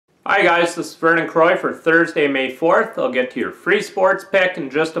Hi guys, this is Vernon Croy for Thursday, May 4th. I'll get to your free sports pick in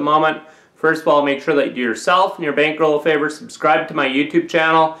just a moment. First of all, make sure that you do yourself and your bankroll a favor, subscribe to my YouTube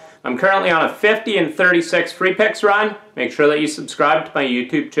channel. I'm currently on a 50 and 36 free picks run. Make sure that you subscribe to my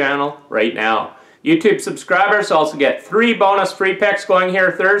YouTube channel right now. YouTube subscribers also get 3 bonus free picks going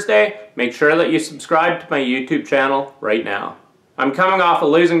here Thursday. Make sure that you subscribe to my YouTube channel right now. I'm coming off a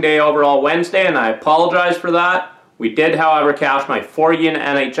losing day overall Wednesday and I apologize for that. We did, however, cash my 4-unit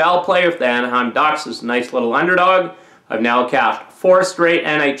NHL play with the Anaheim Ducks as a nice little underdog. I've now cashed 4 straight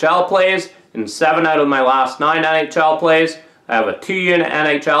NHL plays and 7 out of my last 9 NHL plays. I have a 2-unit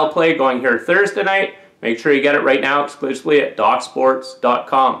NHL play going here Thursday night. Make sure you get it right now exclusively at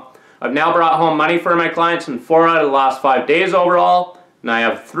DocSports.com. I've now brought home money for my clients in 4 out of the last 5 days overall. And I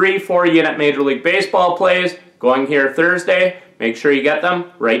have 3 4-unit Major League Baseball plays going here Thursday. Make sure you get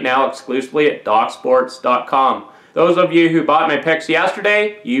them right now exclusively at DocSports.com. Those of you who bought my picks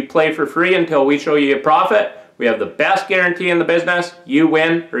yesterday, you play for free until we show you a profit. We have the best guarantee in the business. You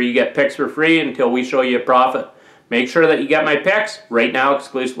win or you get picks for free until we show you a profit. Make sure that you get my picks right now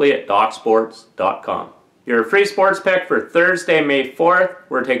exclusively at DocSports.com. Your free sports pick for Thursday, May 4th,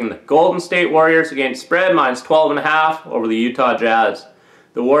 we're taking the Golden State Warriors against spread minus 12.5 over the Utah Jazz.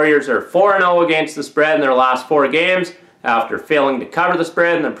 The Warriors are 4-0 against the spread in their last 4 games after failing to cover the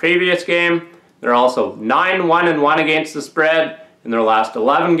spread in the previous game. They're also 9-1-1 against the spread in their last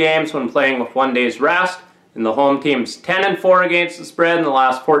 11 games when playing with 1 day's rest. And the home team's 10-4 against the spread in the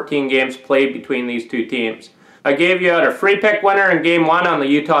last 14 games played between these two teams. I gave you out a free pick winner in Game 1 on the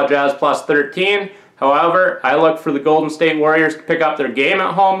Utah Jazz plus 13. However, I look for the Golden State Warriors to pick up their game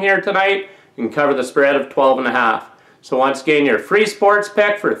at home here tonight and cover the spread of 12.5. So once again, your free sports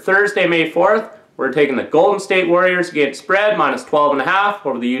pick for Thursday, May 4th, we're taking the Golden State Warriors against spread minus 12.5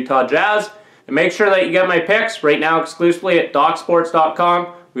 over the Utah Jazz. And make sure that you get my picks right now exclusively at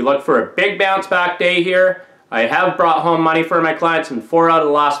DocSports.com. We look for a big bounce back day here. I have brought home money for my clients in 4 out of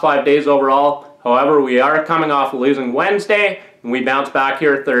the last 5 days overall. However, we are coming off a losing Wednesday and we bounce back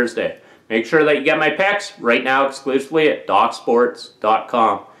here Thursday. Make sure that you get my picks right now exclusively at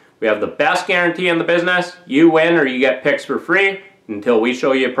DocSports.com. We have the best guarantee in the business. You win or you get picks for free until we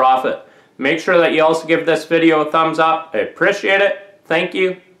show you a profit. Make sure that you also give this video a thumbs up. I appreciate it. Thank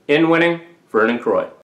you. In winning, Vernon Croy.